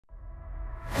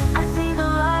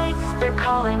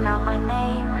calling out my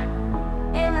name.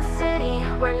 In the city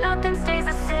where nothing stays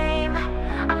the same,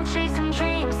 I'm chasing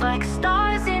dreams like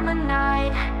stars in the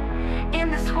night. In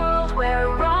this world where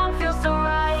wrong feels so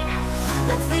right,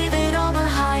 let's leave it all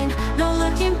behind, no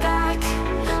looking back.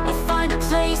 We'll find a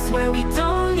place where we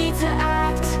don't need to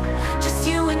act. Just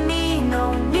you and me,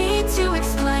 no need to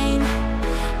explain.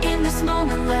 In this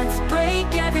moment, let's break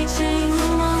every chain.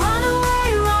 We'll run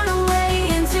away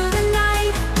into the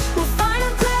night. We'll find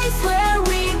a place where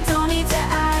we don't need to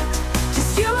act.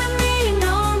 Just you and me,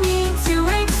 no need to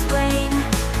explain.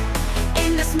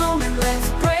 In this moment, let's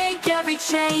break every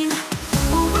chain.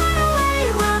 We'll run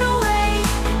away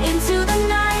into the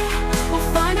night. We'll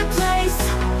find a place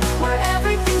where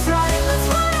everything's right. Let's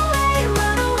run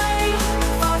away,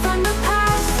 far from the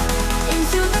past,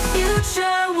 into the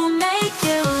future. We'll make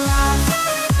it last.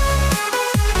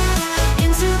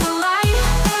 Into the light.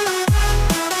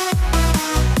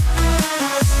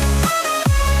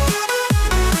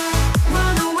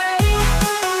 Run away,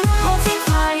 hold tight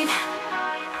flight.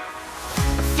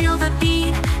 Feel the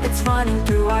beat, it's running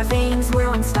through our veins.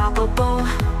 We're unstoppable,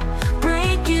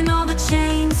 breaking all the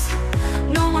chains.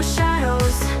 No more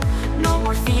shadows, no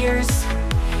more fears.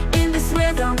 In this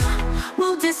rhythm,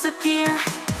 we'll disappear.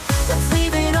 Let's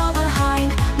leave it all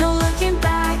behind, no looking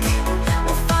back.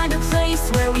 We'll find a place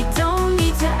where we don't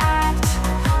need to act.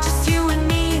 Just you and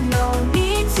me, no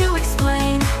need to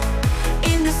explain.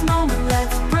 In this moment,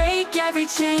 let's break every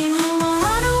chain. We'll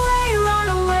run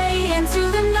away into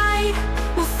the night.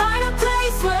 We'll find a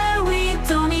place where we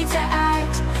don't need to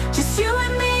act. Just you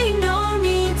and me, no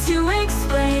need to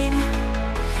explain.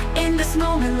 In this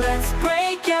moment, let's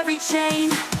break every chain.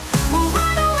 We'll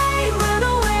run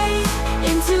away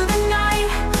into the night.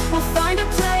 We'll find a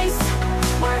place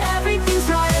where everything's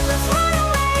right. Let's run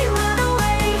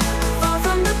away, far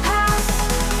from the past,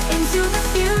 into the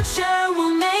future.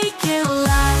 We'll make it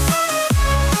last.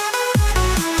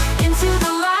 Into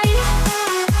the light,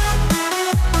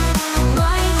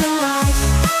 light the light.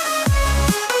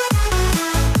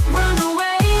 Run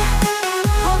away,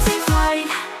 hold tight flight.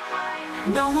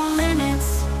 No more limits,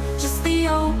 just the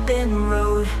open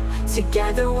road.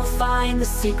 Together we'll find the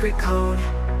secret code.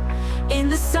 In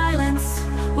the silence,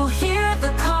 we'll hear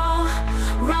the call.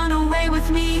 Run away with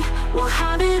me, we'll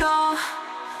have it all.